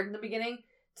scared in the beginning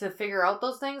to figure out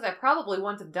those things, I probably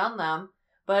wouldn't have done them.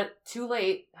 But too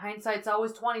late. Hindsight's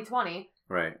always 20/20.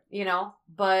 Right. You know,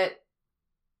 but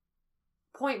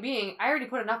point being, I already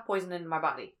put enough poison into my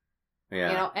body. Yeah.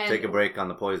 You know, and take a break on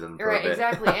the poison for right, a bit.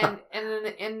 Exactly.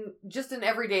 and just in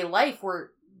everyday life,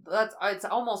 where it's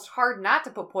almost hard not to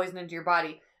put poison into your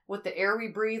body with the air we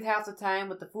breathe half the time,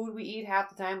 with the food we eat half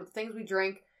the time, with the things we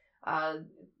drink,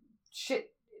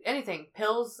 shit, anything,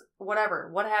 pills, whatever,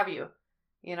 what have you.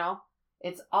 You know?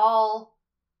 It's all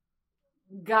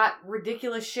got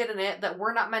ridiculous shit in it that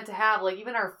we're not meant to have. Like,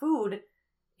 even our food,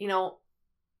 you know,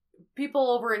 people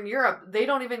over in Europe, they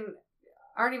aren't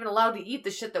even allowed to eat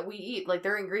the shit that we eat. Like,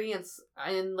 their ingredients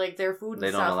in, like, their food and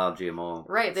stuff. They don't allow GMO.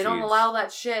 Right, they don't allow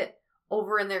that shit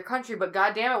over in their country, but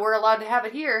goddamn it, we're allowed to have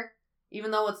it here,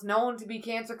 even though it's known to be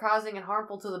cancer-causing and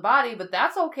harmful to the body, but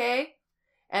that's okay.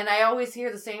 And I always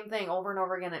hear the same thing over and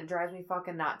over again, and it drives me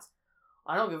fucking nuts.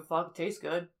 I don't give a fuck, it tastes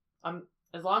good.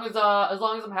 As long as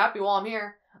I'm happy while I'm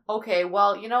here. Okay,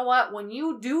 well, you know what? When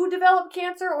you do develop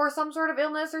cancer or some sort of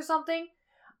illness or something,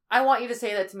 I want you to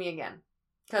say that to me again.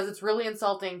 Because it's really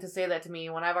insulting to say that to me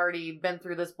when I've already been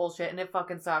through this bullshit and it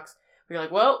fucking sucks. But you're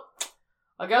like, well,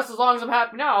 I guess as long as I'm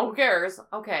happy now, who cares?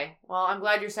 Okay, well, I'm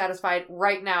glad you're satisfied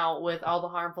right now with all the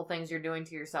harmful things you're doing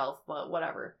to yourself, but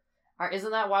whatever.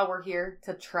 Isn't that why we're here?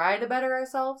 To try to better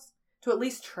ourselves? To at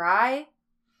least try?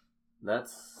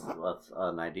 That's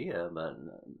an idea, but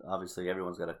obviously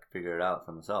everyone's got to figure it out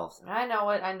for themselves. I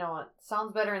know it.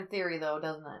 Sounds better in theory, though,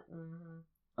 doesn't it? Mm-hmm.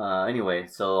 Anyway,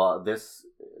 so this,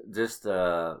 just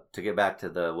to get back to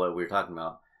what we were talking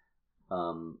about,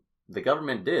 the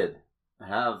government did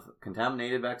have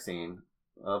contaminated vaccine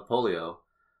of polio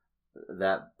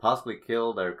that possibly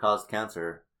killed or caused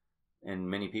cancer in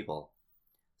many people.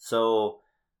 So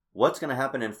what's going to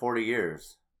happen in 40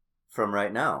 years from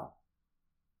right now?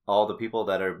 All the people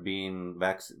that are being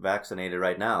vaccinated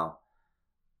right now,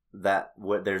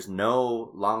 there's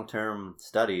no long-term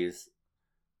studies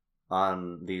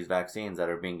on these vaccines that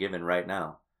are being given right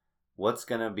now. What's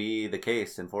going to be the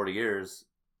case in 40 years?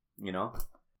 You know,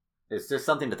 it's just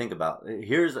something to think about.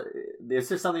 It's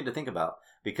just something to think about,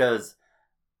 because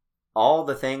all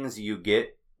the things you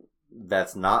get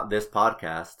that's not this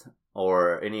podcast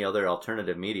or any other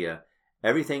alternative media,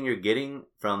 everything you're getting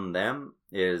from them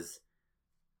is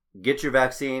get your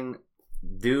vaccine,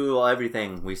 do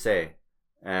everything we say.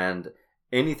 And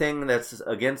anything that's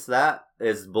against that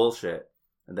is bullshit.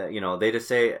 That, you know, they just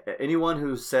say anyone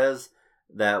who says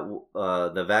that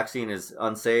the vaccine is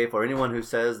unsafe, or anyone who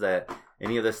says that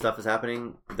any of this stuff is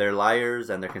happening, they're liars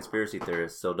and they're conspiracy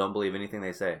theorists. So don't believe anything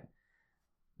they say.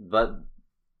 But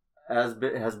as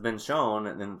has been shown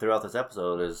and throughout this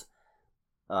episode is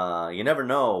you never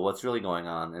know what's really going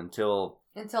on until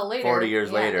later, 40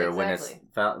 years later, exactly. When it's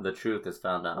the truth is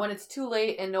found out. When it's too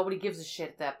late and nobody gives a shit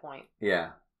at that point. Yeah.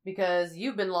 Because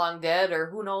you've been long dead, or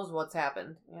who knows what's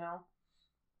happened, you know?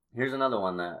 Here's another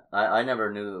one that I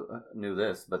never knew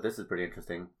this, but this is pretty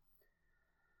interesting.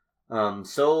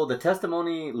 So the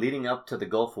testimony leading up to the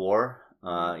Gulf War,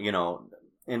 you know,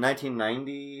 in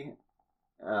 1990,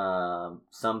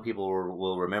 some people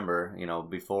will remember, you know,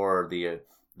 before the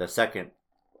second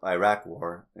Iraq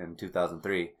War in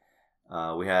 2003,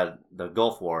 we had the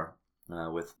Gulf War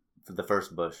with the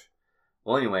first Bush.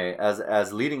 Well, anyway,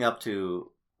 as leading up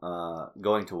to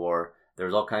going to war, there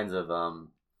was all kinds of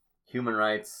human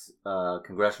rights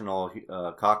congressional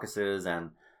caucuses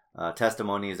and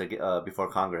testimonies before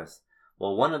Congress.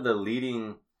 Well, one of the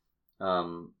leading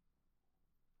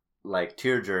like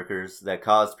tearjerkers that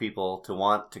caused people to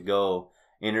want to go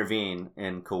intervene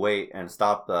in Kuwait and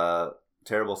stop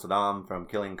terrible Saddam from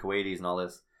killing Kuwaitis and all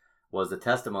this was the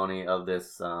testimony of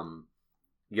this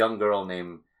young girl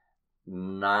named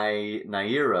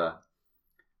Naira.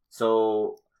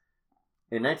 So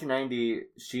in 1990,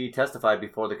 she testified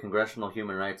before the Congressional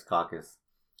Human Rights Caucus.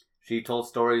 She told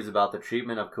stories about the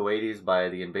treatment of Kuwaitis by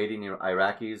the invading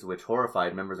Iraqis, which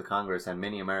horrified members of Congress and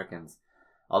many Americans.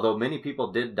 Although many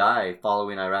people did die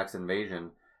following Iraq's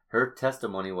invasion, her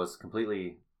testimony was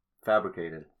completely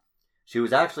fabricated. She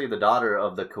was actually the daughter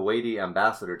of the Kuwaiti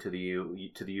ambassador to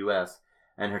the U.S.,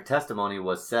 and her testimony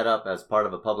was set up as part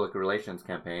of a public relations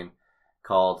campaign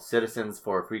called Citizens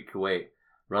for a Free Kuwait,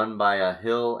 run by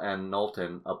Hill and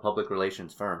Knowlton, a public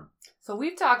relations firm. So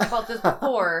we've talked about this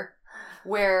before,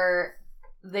 where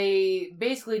they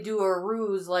basically do a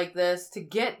ruse like this to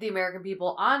get the American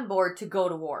people on board to go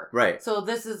to war. Right. So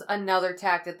this is another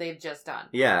tactic they've just done.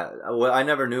 Yeah. Well, I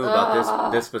never knew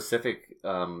about this specific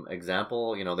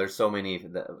example. You know, there's so many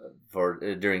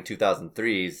during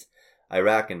 2003's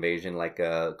Iraq invasion, like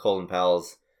Colin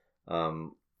Powell's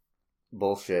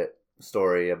bullshit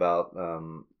story about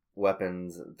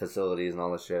weapons facilities and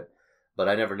all this shit. But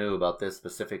I never knew about this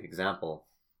specific example.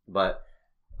 But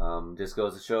just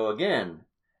goes to show again,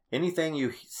 anything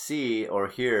you see or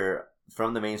hear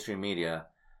from the mainstream media,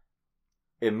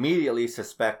 immediately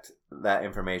suspect that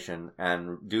information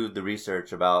and do the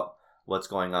research about what's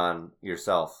going on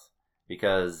yourself.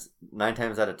 because 9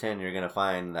 times out of 10 you're going to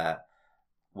find that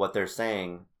what they're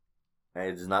saying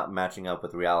is not matching up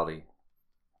with reality.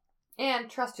 And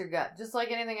trust your gut. Just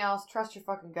like anything else, trust your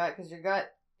fucking gut, because your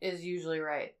gut is usually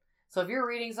right. So if you're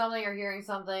reading something or hearing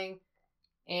something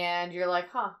and you're like,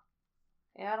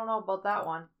 yeah, I don't know about that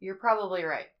one, you're probably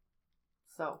right.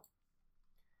 So.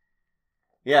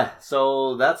 Yeah,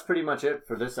 so that's pretty much it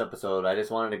for this episode. I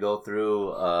just wanted to go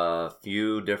through a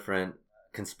few different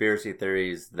conspiracy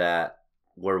theories that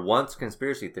were once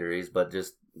conspiracy theories, but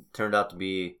just turned out to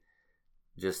be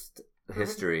just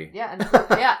history. Yeah,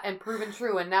 and proven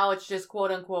true. And now it's just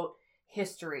quote unquote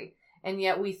history. And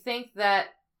yet we think that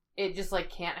it just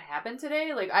like can't happen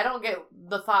today. Like, I don't get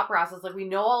the thought process. Like, we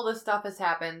know all this stuff has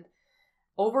happened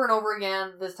over and over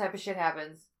again. This type of shit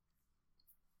happens.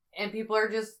 And people are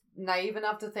just naive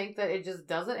enough to think that it just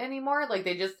doesn't anymore. Like,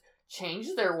 they just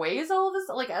changed their ways all of this.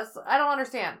 Like, I don't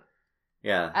understand.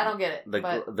 Yeah. I don't get it.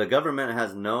 The government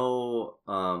has no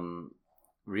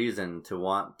reason to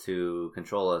want to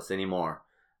control us anymore.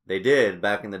 They did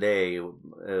back in the day. It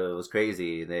was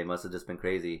crazy. They must have just been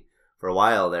crazy for a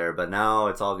while there, but now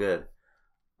it's all good.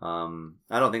 I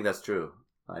don't think that's true.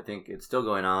 I think it's still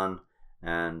going on,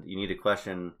 and you need to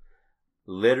question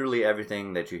literally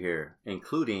everything that you hear,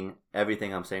 including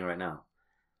everything I'm saying right now.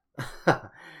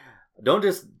 Don't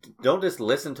just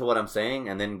listen to what I'm saying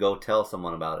and then go tell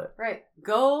someone about it. Right.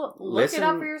 Go look it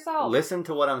up for yourself. Listen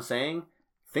to what I'm saying.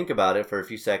 Think about it for a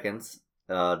few seconds.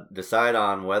 Decide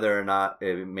on whether or not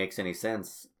it makes any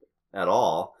sense at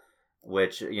all.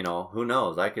 Which, who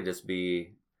knows? I could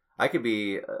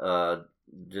be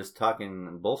just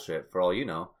talking bullshit for all you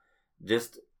know.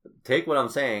 Just take what I'm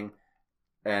saying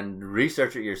and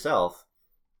research it yourself.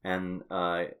 And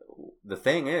the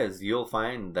thing is, you'll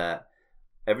find that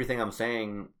everything I'm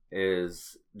saying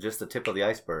is just the tip of the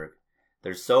iceberg.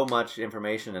 There's so much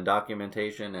information and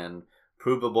documentation and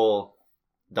provable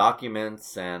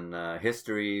documents and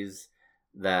histories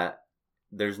that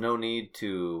there's no need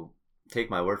to take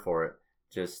my word for it.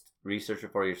 Just research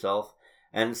it for yourself.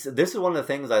 And so this is one of the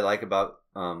things I like about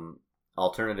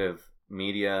alternative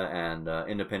media and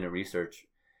independent research.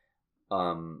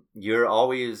 You're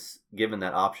always given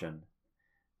that option.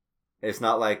 It's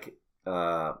not like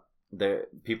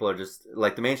people are just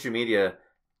like the mainstream media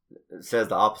says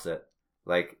the opposite.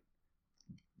 Like,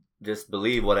 just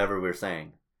believe whatever we're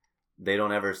saying. They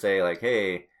don't ever say like,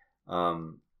 hey,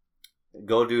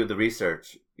 go do the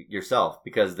research yourself,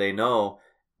 because they know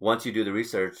once you do the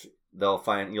research, you'll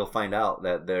find out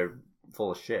that they're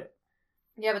full of shit.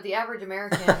 Yeah, but the average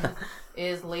American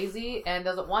is lazy and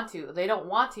doesn't want to. They don't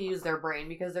want to use their brain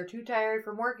because they're too tired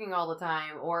from working all the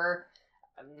time, or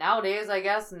nowadays, I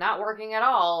guess, not working at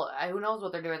all. Who knows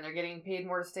what they're doing? They're getting paid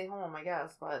more to stay home, I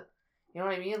guess. But you know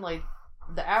what I mean? Like,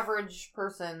 the average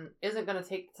person isn't going to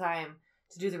take the time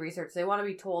to do the research. They want to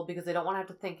be told because they don't want to have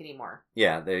to think anymore.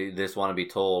 Yeah, they just want to be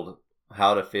told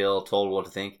how to feel, told what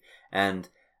to think. And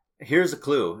here's a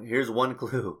clue. Here's one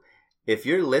clue. If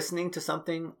you're listening to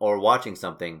something or watching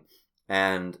something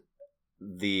and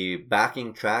the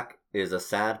backing track is a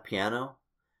sad piano,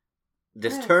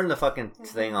 just turn the fucking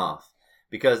thing off.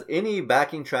 Because any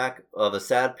backing track of a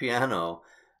sad piano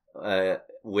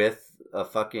with a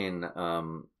fucking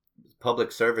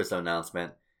public service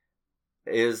announcement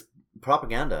is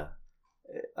propaganda.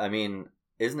 I mean,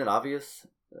 isn't it obvious?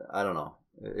 I don't know.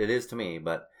 It is to me,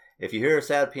 but if you hear a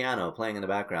sad piano playing in the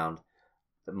background,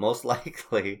 most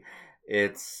likely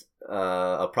it's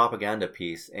a propaganda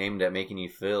piece aimed at making you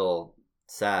feel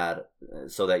sad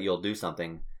so that you'll do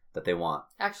something that they want.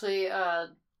 Actually,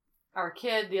 our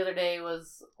kid the other day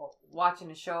was watching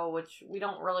a show, which we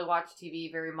don't really watch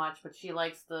TV very much, but she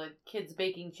likes the Kids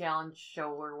Baking Challenge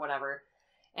show or whatever.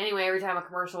 Anyway, every time a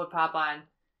commercial would pop on,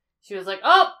 she was like,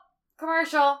 oh,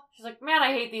 commercial. She's like, man,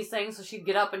 I hate these things. So she'd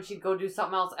get up and she'd go do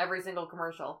something else every single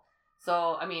commercial.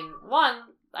 So, I mean, one,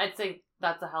 I'd say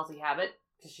that's a healthy habit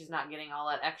because she's not getting all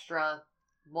that extra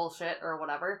bullshit or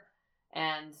whatever.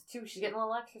 And two, she's getting a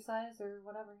little exercise or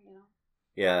whatever,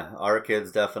 Yeah, our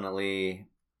kids definitely...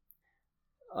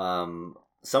 some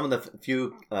of the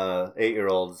few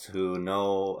 8-year-olds who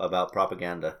know about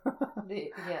propaganda.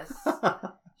 Yes,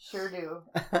 sure do.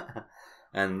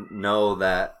 And know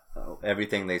that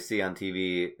everything they see on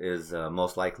TV is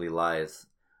most likely lies.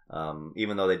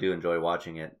 Even though they do enjoy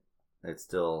watching it, it's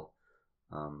still...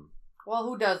 Well,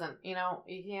 who doesn't? You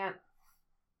can't,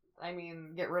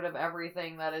 get rid of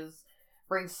everything that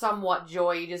brings somewhat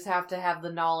joy. You just have to have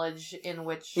the knowledge in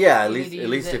which... Yeah, at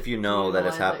least if you know that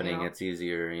it's happening, it's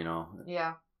easier,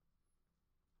 Yeah.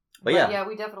 But yeah,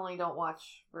 we definitely don't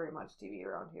watch very much TV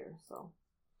around here, so...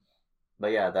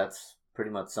 But yeah, that's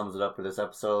pretty much sums it up for this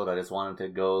episode. I just wanted to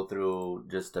go through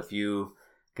just a few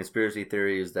conspiracy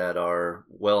theories that are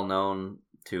well known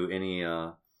to any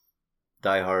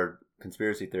diehard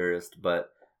conspiracy theorist,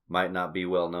 but might not be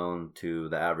well known to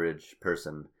the average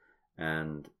person.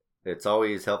 And it's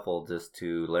always helpful just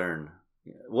to learn.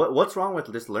 What's wrong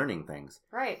with just learning things?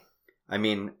 Right. I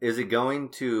mean, is it going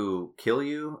to kill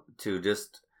you to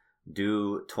just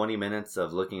do 20 minutes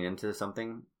of looking into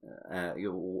something?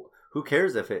 Who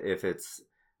cares if it's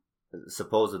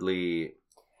supposedly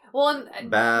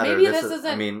bad? Maybe or this isn't.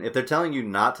 I mean, if they're telling you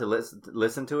not to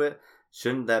listen to it,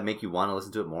 shouldn't that make you want to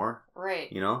listen to it more?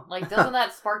 Right. You know? Like, doesn't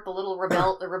that spark the little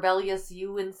rebellious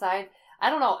you inside? I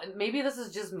don't know. Maybe this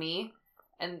is just me,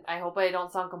 and I hope I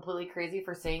don't sound completely crazy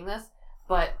for saying this,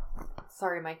 but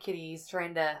sorry, my kitty, he's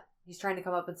trying to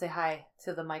come up and say hi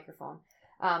to the microphone.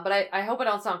 But I hope I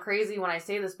don't sound crazy when I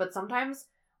say this, but sometimes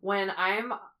when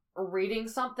I'm reading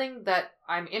something that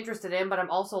I'm interested in, but I'm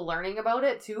also learning about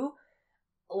it too,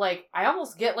 like, I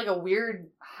almost get like a weird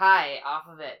high off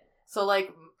of it. So,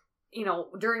 like, you know,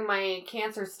 during my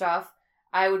cancer stuff,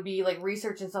 I would be like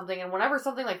researching something, and whenever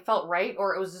something like felt right,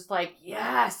 or it was just like,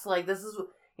 yes, like this is,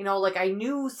 you know, like I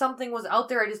knew something was out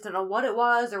there, I just didn't know what it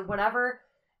was or whatever,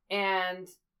 and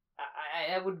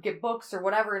I would get books or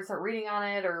whatever and start reading on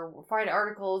it or find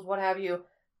articles, what have you.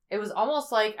 It was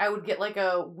almost like I would get like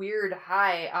a weird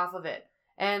high off of it.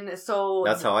 And so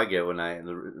that's how I get when I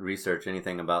research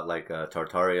anything about like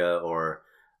Tartaria or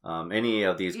any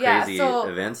of these crazy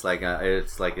events. Like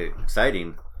it's like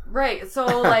exciting, right?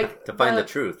 So like to find the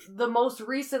truth. The most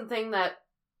recent thing that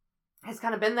has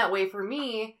kind of been that way for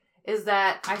me is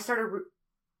that I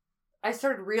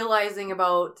started realizing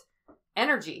about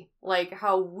energy, like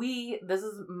how this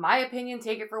is my opinion,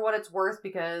 take it for what it's worth,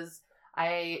 because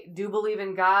I do believe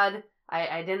in God.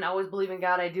 I didn't always believe in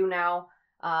God, I do now,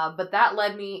 but that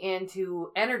led me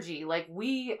into energy. Like,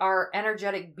 we are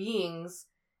energetic beings,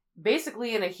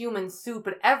 basically in a human suit,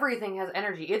 but everything has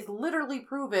energy. It's literally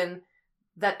proven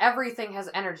that everything has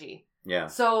energy. Yeah.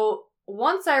 So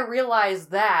once I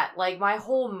realized that, like, my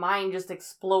whole mind just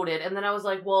exploded, and then I was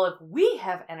like, well, if we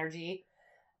have energy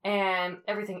and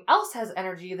everything else has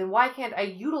energy, then why can't I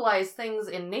utilize things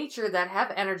in nature that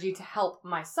have energy to help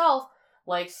myself,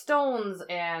 like stones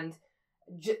and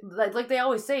like they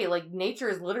always say, like, nature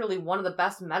is literally one of the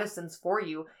best medicines for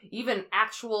you. Even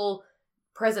actual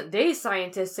present day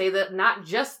scientists say that, not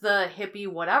just the hippie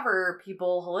whatever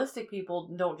people, holistic people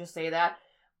don't just say that,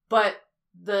 but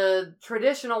the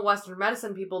traditional Western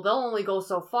medicine people, they'll only go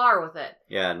so far with it.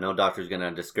 Yeah, no doctor's going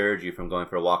to discourage you from going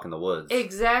for a walk in the woods.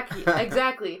 Exactly.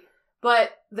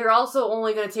 But they're also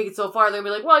only going to take it so far. They're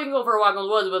going to be like, well, you can go for a walk in the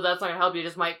woods, but that's not going to help you. It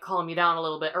just might calm you down a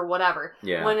little bit or whatever.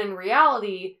 Yeah. When in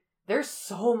reality, there's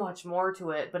so much more to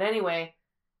it. But anyway,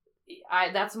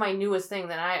 that's my newest thing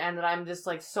that I'm just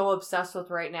like so obsessed with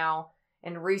right now,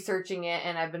 and researching it,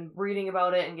 and I've been reading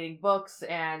about it and getting books,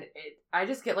 and I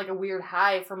just get like a weird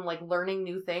high from like learning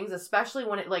new things, especially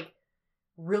when it like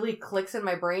really clicks in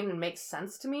my brain and makes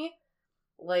sense to me.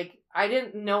 Like, I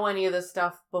didn't know any of this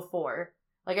stuff before.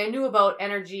 Like, I knew about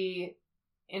energy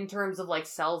in terms of like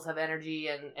cells have energy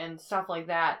and stuff like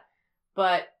that,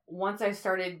 but once I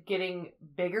started getting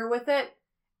bigger with it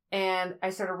and I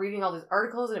started reading all these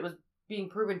articles and it was being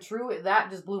proven true,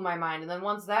 that just blew my mind. And then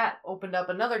once that opened up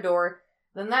another door,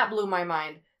 then that blew my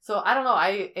mind. So I don't know,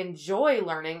 I enjoy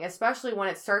learning, especially when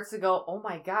it starts to go, oh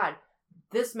my God,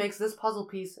 this makes this puzzle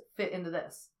piece fit into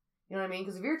this. You know what I mean?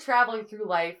 Because if you're traveling through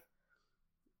life,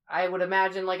 I would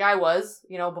imagine, like I was,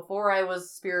 you know, before I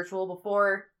was spiritual,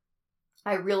 before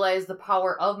I realized the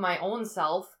power of my own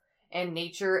self and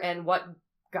nature and what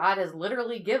God has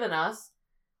literally given us,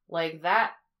 like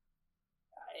that,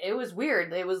 it was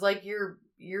weird. It was like you're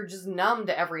just numb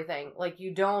to everything. Like,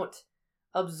 you don't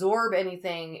absorb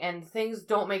anything, and things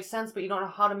don't make sense, but you don't know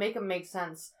how to make them make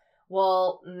sense.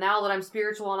 Well, now that I'm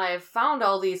spiritual and I have found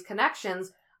all these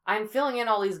connections, I'm filling in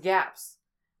all these gaps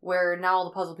where now all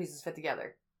the puzzle pieces fit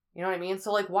together. You know what I mean?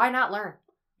 So, like, why not learn?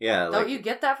 Yeah. Don't you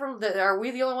get that from are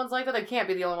we the only ones like that? They can't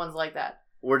be the only ones like that.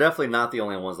 We're definitely not the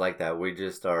only ones like that. We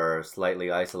just are slightly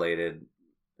isolated,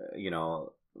 you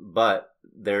know, but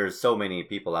there's so many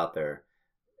people out there,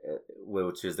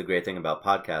 which is the great thing about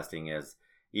podcasting, is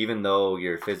even though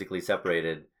you're physically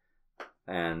separated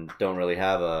and don't really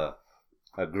have a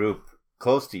group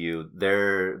close to you,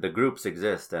 the groups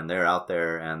exist and they're out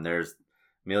there, and there's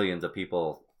millions of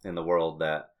people in the world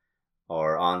that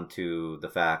are onto the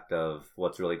fact of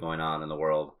what's really going on in the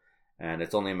world. And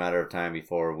it's only a matter of time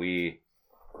before we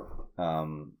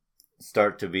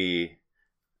start to be,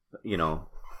 you know,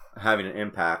 having an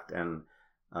impact and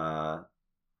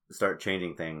start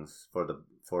changing things for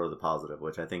for the positive,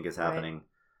 which I think is happening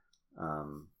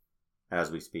as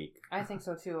we speak. I think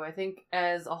so too. I think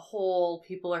as a whole,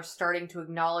 people are starting to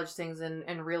acknowledge things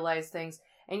and realize things.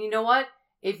 And you know what?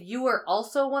 If you are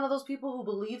also one of those people who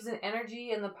believes in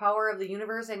energy and the power of the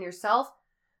universe and yourself,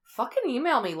 fucking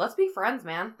email me. Let's be friends,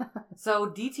 man. So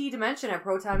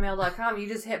dtdimension@protonmail.com. You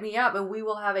just hit me up and we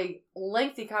will have a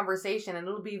lengthy conversation and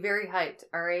it'll be very hyped.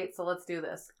 All right, so let's do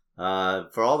this.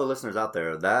 For all the listeners out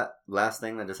there, that last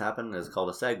thing that just happened is called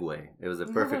a segue. It was a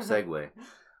perfect segue.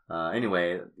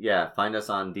 Anyway, yeah, find us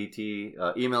on DT.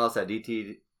 Email us at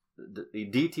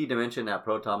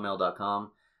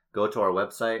dtdimension@protonmail.com. Go to our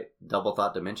website,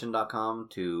 doublethoughtdimension.com,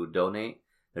 to donate.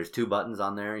 There's 2 buttons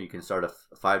on there. You can start a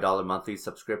 $5 monthly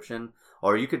subscription,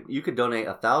 or you could donate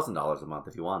 $1,000 a month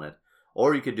if you wanted,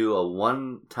 or you could do a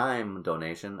one-time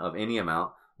donation of any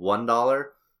amount,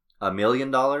 $1, $1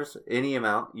 million, any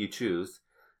amount you choose.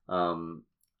 You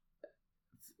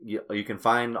can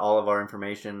find all of our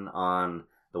information on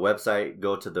the website.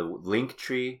 Go to the link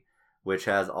tree, which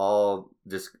has all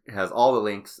the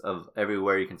links of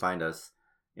everywhere you can find us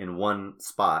in one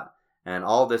spot, and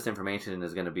all this information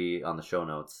is going to be on the show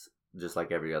notes, just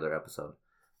like every other episode.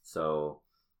 So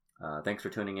thanks for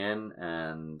tuning in,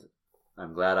 and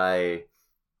I'm glad I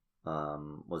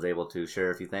was able to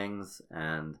share a few things,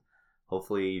 and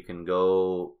hopefully you can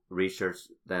go research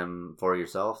them for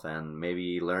yourself and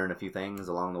maybe learn a few things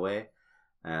along the way,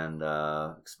 and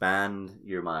expand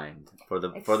your mind for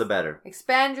the better.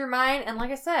 Expand your mind, and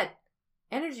like I said,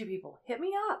 energy people, hit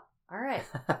me up. All right.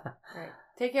 All right.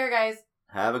 Take care, guys.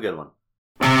 Have a good one.